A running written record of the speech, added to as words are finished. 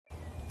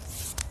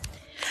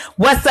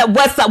What's up?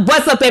 What's up?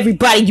 What's up,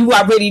 everybody? You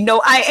already know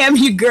I am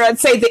your girl,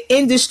 Tay, the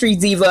industry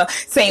diva,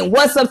 saying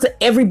what's up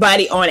to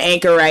everybody on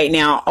Anchor right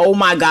now. Oh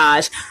my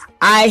gosh,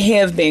 I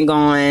have been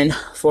gone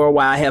for a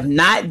while. I have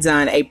not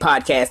done a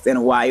podcast in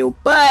a while,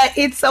 but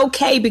it's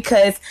okay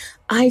because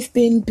I've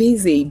been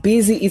busy.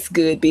 Busy is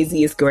good.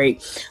 Busy is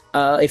great.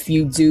 If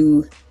you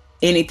do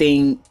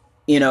anything,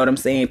 you know what I'm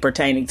saying,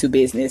 pertaining to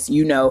business,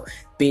 you know,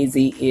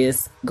 busy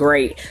is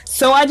great.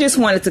 So I just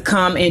wanted to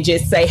come and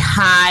just say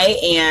hi,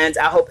 and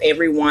I hope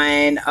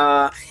everyone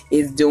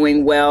is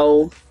doing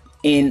well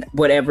in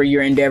whatever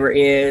your endeavor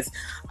is.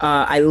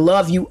 I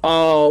love you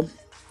all.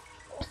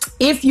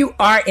 If you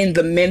are in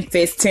the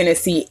Memphis,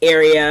 Tennessee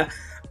area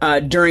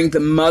during the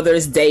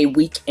Mother's Day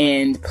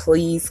weekend,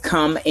 please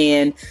come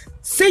and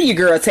see your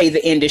girl Tay,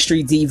 the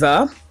industry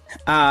diva,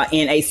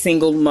 in a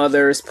single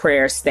mother's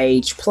prayer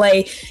stage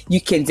play.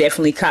 You can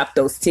definitely cop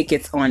those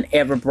tickets on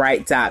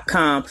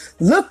everbright.com.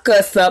 Look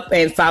us up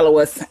and follow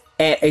us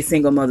at a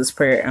single mother's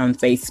prayer on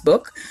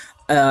Facebook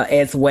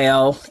as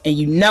well. And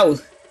you know,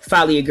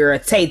 follow your girl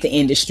Tay, the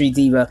industry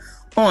diva,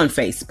 on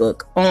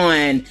Facebook,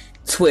 on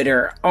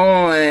Twitter,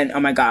 on, oh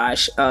my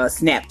gosh,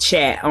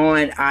 Snapchat,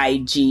 on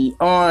IG,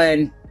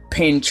 on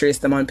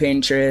Pinterest. I'm on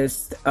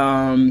Pinterest.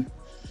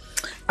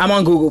 I'm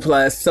on Google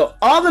Plus. So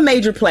all the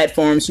major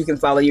platforms, you can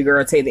follow your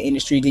girl Tay, the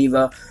industry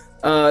diva.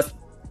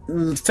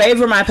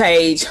 Favor my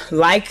page,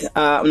 my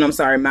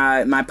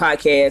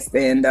podcast,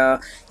 and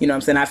you know what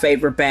I'm saying, I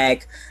favor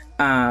back.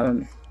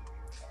 Oh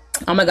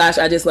my gosh,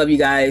 I just love you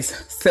guys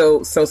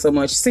so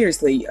much.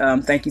 Seriously,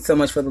 thank you so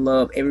much for the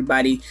love,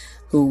 everybody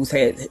who's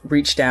had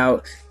reached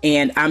out,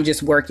 and I'm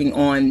just working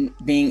on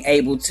being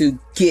able to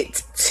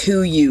get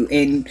to you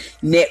and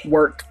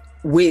network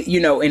with, you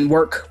know, and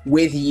work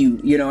with you.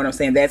 You know what I'm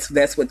saying?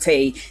 That's what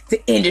Tay, the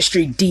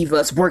industry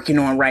diva's working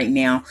on right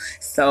now.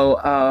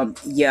 So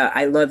yeah,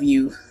 I love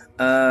you.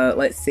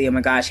 Let's see. Oh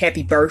my gosh,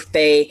 happy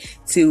birthday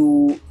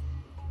to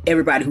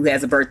everybody who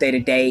has a birthday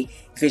today.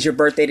 If it's your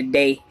birthday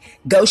today,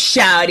 go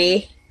shout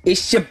it.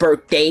 It's your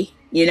birthday.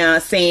 You know what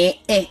I'm saying?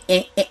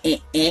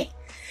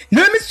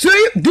 Let me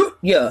see you.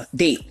 Yeah,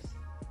 deep.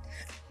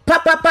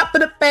 Pop,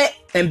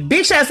 and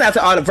big shouts out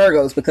to all the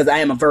Virgos, because I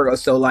am a Virgo.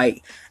 So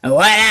like,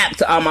 what up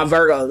to all my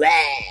Virgos?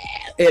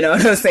 You know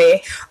what I'm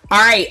saying? All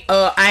right,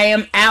 I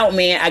am out,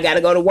 man. I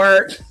gotta go to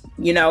work,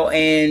 you know,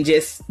 and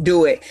just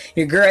do it.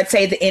 Your girl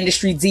Tay, the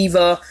industry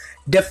diva,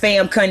 the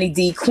fam Cunny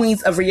D,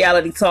 queens of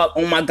reality talk.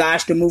 Oh my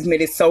gosh, the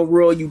movement is so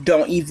real, you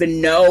don't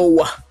even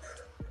know.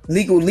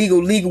 Legal.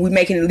 We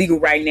making it legal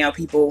right now,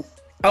 people.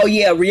 Oh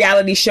yeah,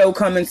 reality show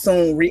coming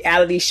soon.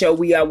 Reality show.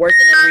 We are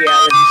working on a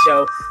reality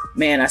show.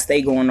 Man, I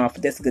stay going off,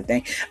 but that's a good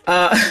thing.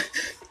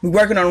 We're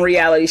working on a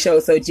reality show,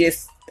 so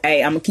just,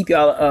 hey, I'm gonna keep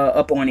y'all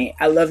up on it.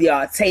 I love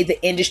y'all. Tay,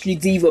 the industry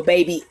diva,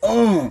 baby.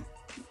 One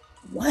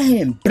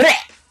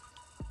breath.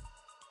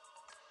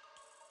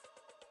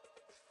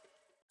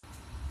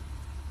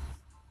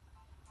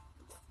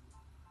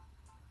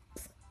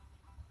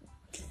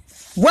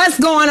 What's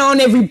going on,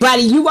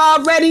 everybody? You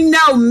already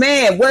know,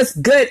 man. What's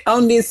good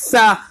on this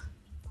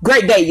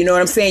great day? You know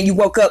what I'm saying? You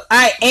woke up.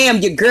 I am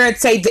your girl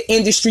Tay, the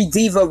industry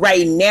diva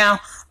right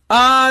now.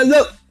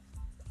 Look,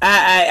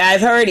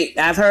 I've heard it,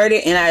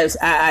 and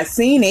I've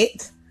seen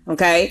it.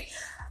 Okay.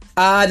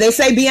 They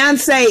say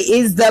Beyonce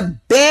is the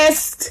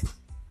best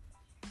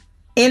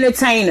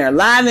entertainer,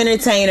 live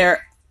entertainer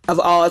of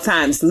all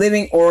times,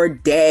 living or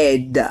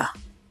dead.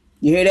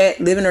 You hear that?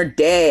 Living or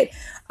dead.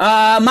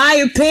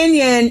 My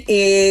opinion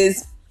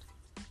is,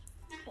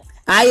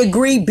 I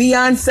agree.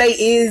 Beyonce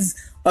is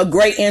a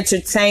great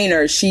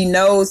entertainer. She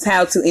knows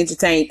how to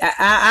entertain.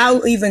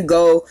 I'll even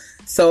go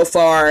so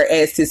far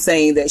as to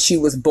saying that she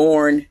was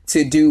born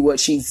to do what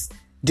she's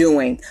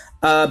doing,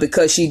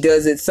 because she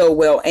does it so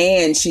well,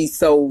 and she's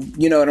so,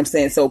 you know what I'm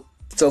saying, so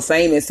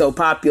famous, so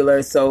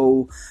popular,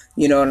 so,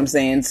 you know what I'm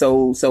saying,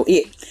 so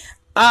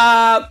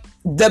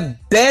the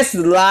best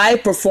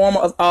live performer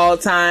of all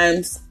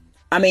times.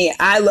 I mean,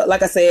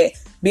 like I said,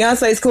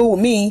 Beyonce's cool with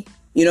me,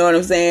 you know what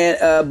I'm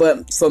saying,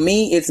 but for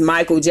me, it's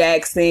Michael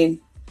Jackson.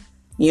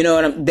 You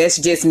know, that's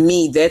just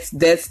me. That's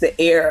the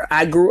era.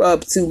 I grew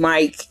up to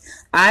Mike.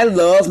 I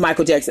love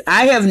Michael Jackson.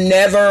 I have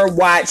never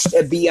watched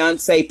a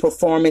Beyonce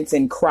performance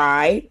and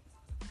cried.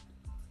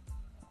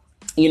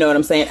 You know what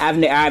I'm saying? I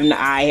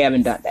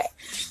haven't done that.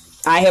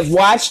 I have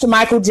watched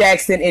Michael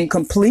Jackson in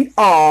complete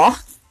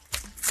awe.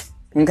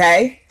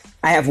 Okay?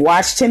 I have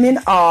watched him in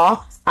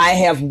awe. I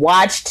have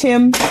watched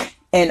him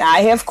and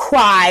I have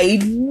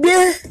cried.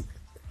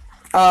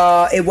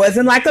 It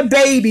wasn't like a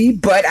baby,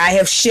 but I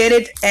have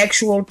shedded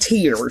actual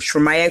tears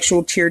from my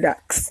actual tear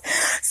ducts.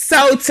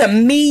 So to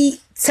me,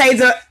 Tay,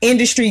 the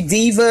industry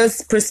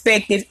diva's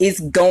perspective is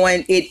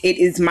going, it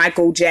is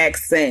Michael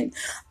Jackson.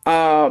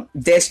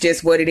 That's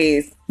just what it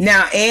is.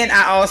 Now, and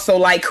I also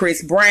like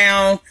Chris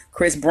Brown.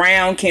 Chris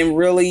Brown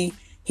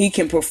he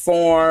can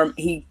perform.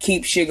 He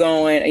keeps you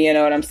going. You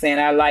know what I'm saying?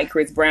 I like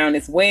Chris Brown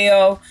as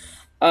well.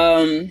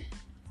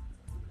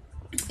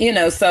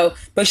 So,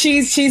 but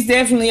she's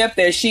definitely up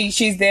there.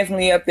 She's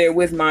definitely up there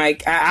with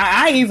Mike.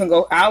 I'll even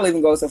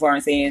go so far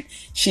as saying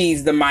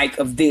she's the Mike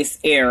of this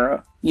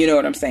era. You know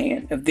what I'm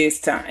saying? Of this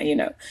time,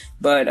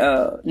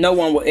 But no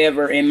one will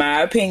ever, in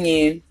my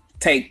opinion,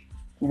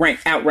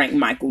 outrank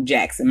Michael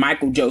Jackson,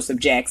 Michael Joseph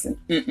Jackson.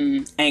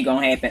 Ain't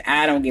gonna happen.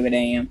 I don't give a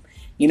damn.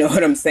 You know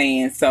what I'm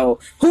saying? So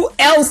who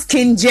else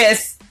can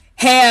just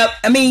have?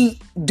 I mean,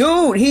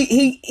 dude,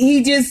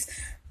 he just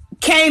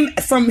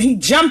he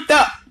jumped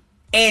up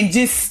and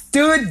just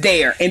stood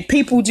there, and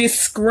people just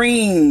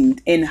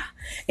screamed and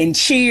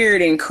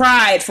cheered and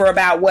cried for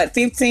about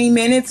 15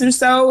 minutes or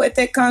so at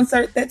that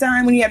concert that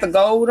time when he had the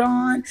gold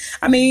on.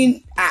 I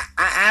mean,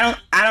 I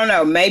don't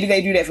know. Maybe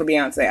they do that for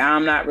Beyonce.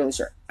 I'm not really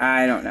sure.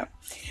 I don't know.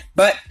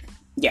 But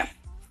yeah.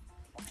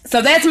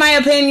 So that's my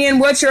opinion.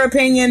 What's your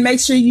opinion? Make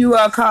sure you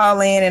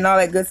call in and all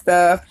that good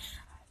stuff.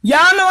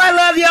 Y'all know I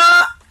love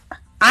y'all.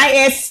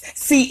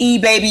 ISCE,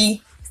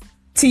 baby.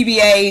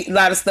 TBA, a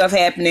lot of stuff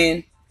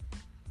happening.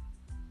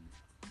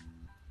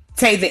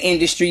 Tay the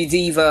Industry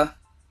Diva.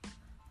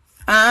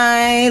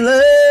 I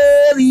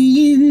love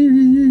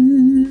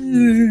you.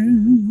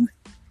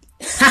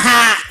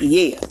 Haha,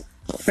 yeah.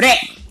 For that.